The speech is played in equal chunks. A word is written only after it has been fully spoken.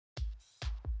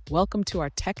Welcome to our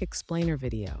Tech Explainer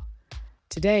video.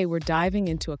 Today, we're diving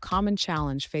into a common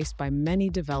challenge faced by many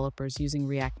developers using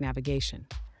React Navigation.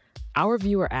 Our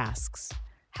viewer asks,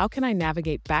 how can I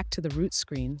navigate back to the root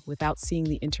screen without seeing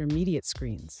the intermediate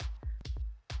screens?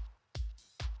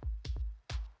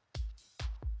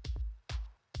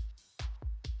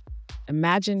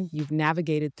 Imagine you've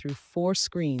navigated through 4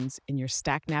 screens in your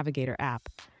Stack Navigator app,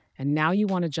 and now you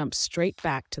want to jump straight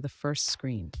back to the first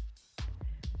screen.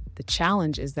 The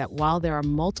challenge is that while there are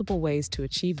multiple ways to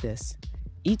achieve this,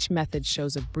 each method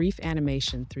shows a brief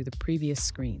animation through the previous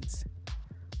screens.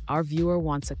 Our viewer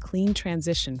wants a clean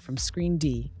transition from screen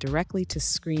D directly to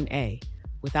screen A,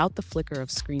 without the flicker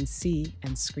of screen C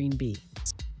and screen B.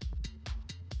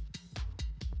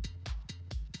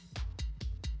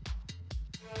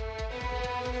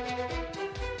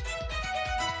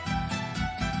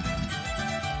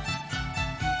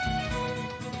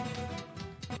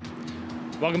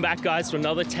 Welcome back, guys, to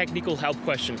another technical help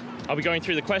question. I'll be going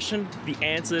through the question, the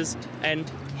answers, and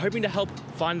hoping to help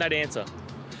find that answer.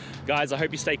 Guys, I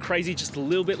hope you stay crazy just a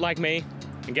little bit like me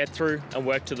and get through and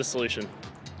work to the solution.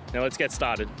 Now let's get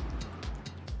started.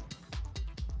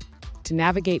 To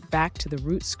navigate back to the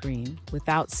root screen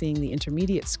without seeing the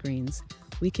intermediate screens,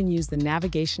 we can use the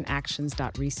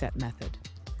navigationActions.reset method.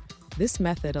 This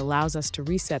method allows us to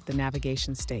reset the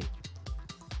navigation state.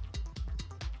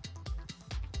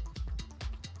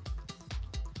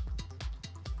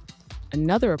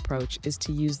 Another approach is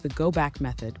to use the goBack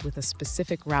method with a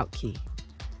specific route key.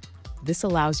 This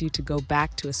allows you to go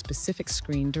back to a specific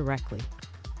screen directly.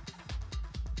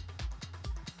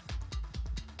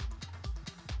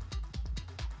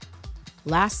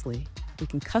 Lastly, we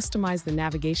can customize the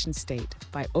navigation state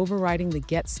by overriding the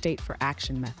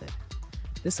getStateForAction method.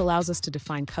 This allows us to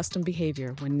define custom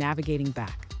behavior when navigating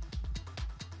back.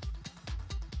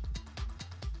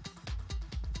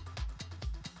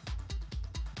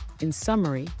 In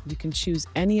summary, you can choose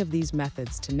any of these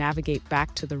methods to navigate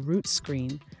back to the root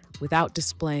screen without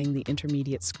displaying the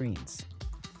intermediate screens.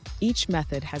 Each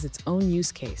method has its own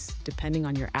use case depending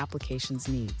on your application's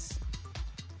needs.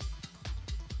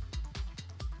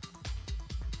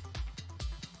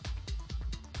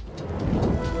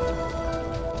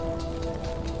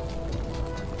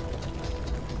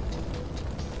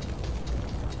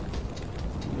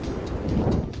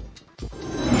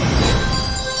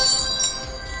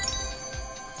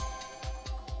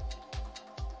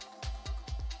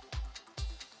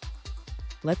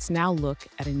 Let's now look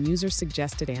at a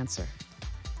user-suggested answer.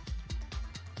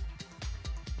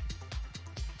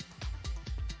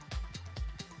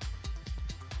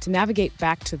 To navigate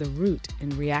back to the root in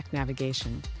React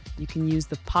Navigation, you can use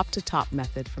the pop-to-top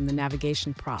method from the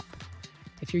navigation prop.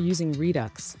 If you're using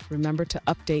Redux, remember to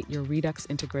update your Redux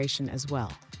integration as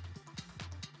well.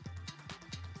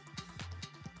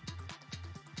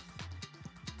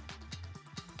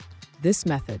 This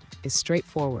method is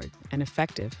straightforward and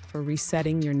effective for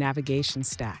resetting your navigation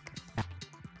stack.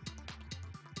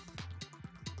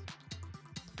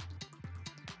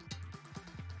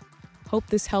 Hope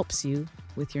this helps you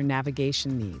with your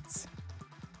navigation needs.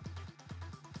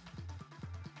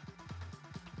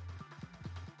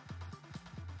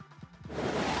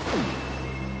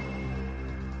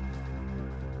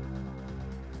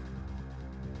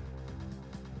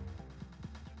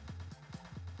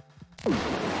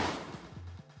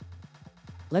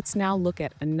 Let's now look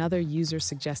at another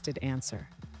user-suggested answer.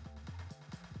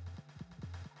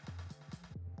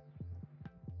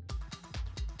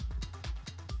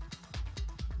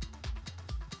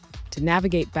 To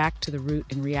navigate back to the root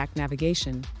in React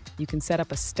Navigation, you can set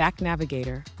up a Stack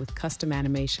Navigator with custom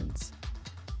animations.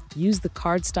 Use the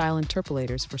card-style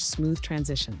interpolators for smooth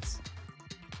transitions.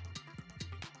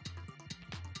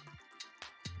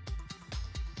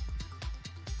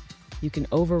 You can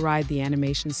override the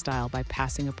animation style by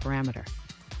passing a parameter.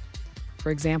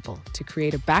 For example, to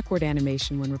create a backward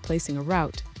animation when replacing a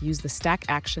route, use the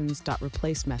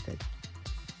stackActions.replace method.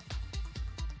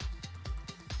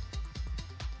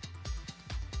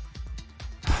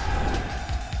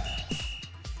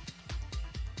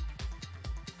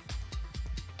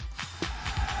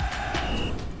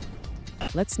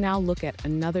 Let's now look at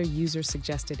another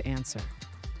user-suggested answer.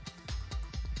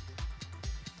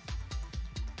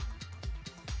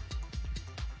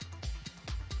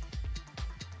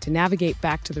 To navigate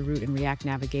back to the root in React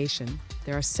Navigation,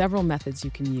 there are several methods you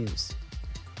can use.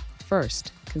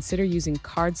 First, consider using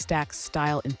card-stack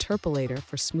style interpolator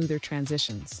for smoother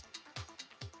transitions.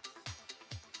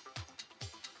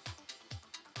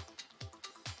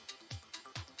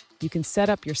 You can set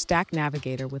up your Stack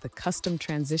Navigator with a custom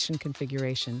transition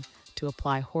configuration to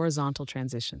apply horizontal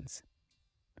transitions.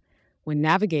 When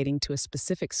navigating to a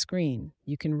specific screen,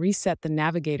 you can reset the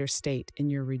navigator state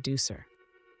in your reducer.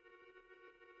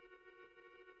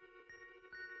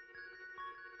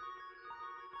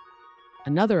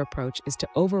 Another approach is to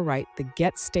overwrite the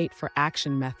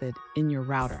getStateForAction method in your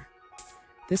router.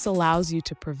 This allows you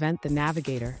to prevent the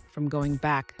navigator from going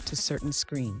back to certain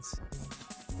screens.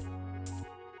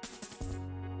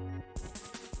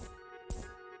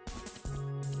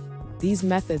 These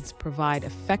methods provide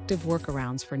effective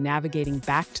workarounds for navigating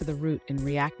back to the root in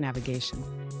React navigation,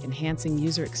 enhancing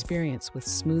user experience with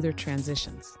smoother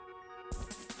transitions.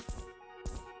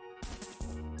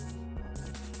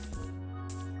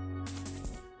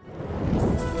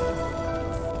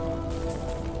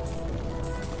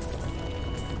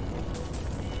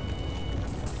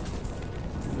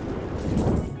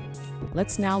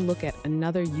 Let's now look at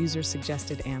another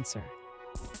user-suggested answer.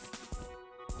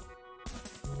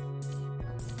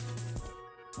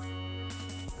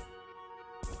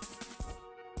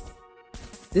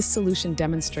 This solution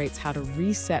demonstrates how to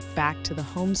reset back to the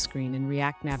home screen in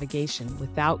React navigation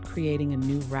without creating a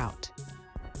new route.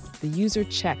 The user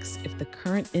checks if the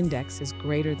current index is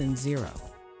greater than 0.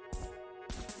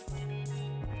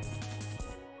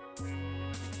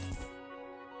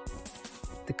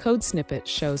 The code snippet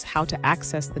shows how to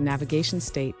access the navigation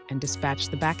state and dispatch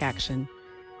the back action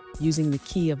using the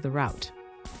key of the route.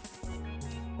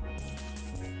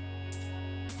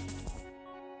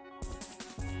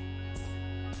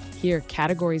 Here,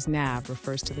 categories nav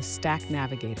refers to the stack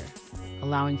navigator,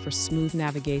 allowing for smooth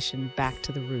navigation back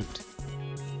to the root.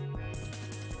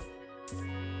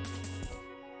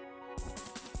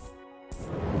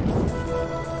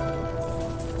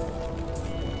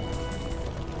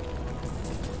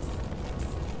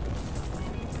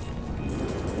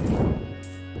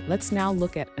 Let's now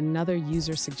look at another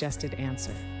user-suggested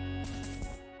answer.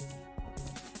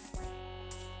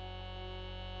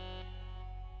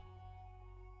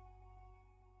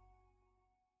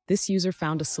 This user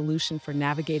found a solution for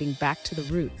navigating back to the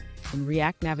root in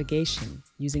React navigation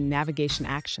using navigation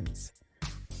actions.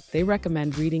 They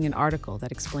recommend reading an article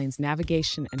that explains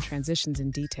navigation and transitions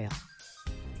in detail.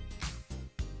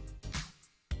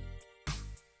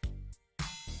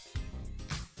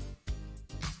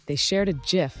 They shared a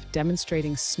GIF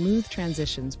demonstrating smooth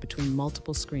transitions between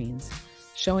multiple screens,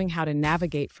 showing how to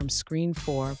navigate from screen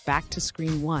 4 back to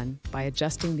screen 1 by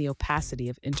adjusting the opacity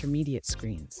of intermediate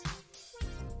screens.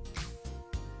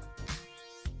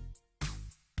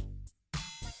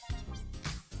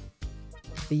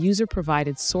 The user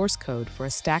provided source code for a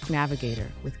stack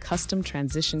navigator with custom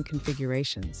transition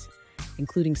configurations,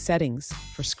 including settings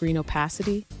for screen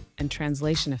opacity and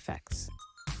translation effects.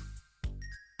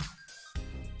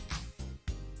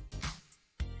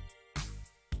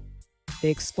 They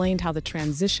explained how the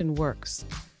transition works,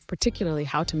 particularly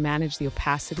how to manage the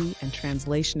opacity and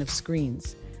translation of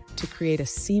screens to create a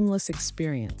seamless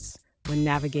experience when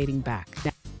navigating back.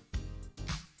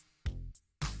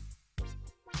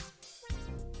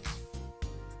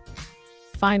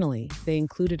 Finally, they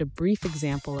included a brief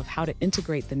example of how to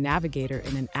integrate the navigator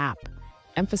in an app,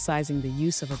 emphasizing the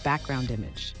use of a background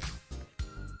image.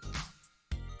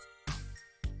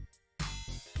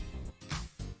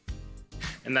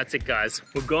 And that's it, guys.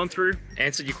 We've gone through,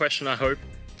 answered your question, I hope,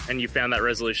 and you found that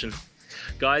resolution.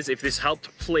 Guys, if this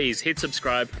helped, please hit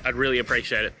subscribe. I'd really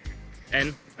appreciate it.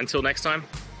 And until next time,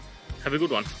 have a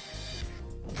good one.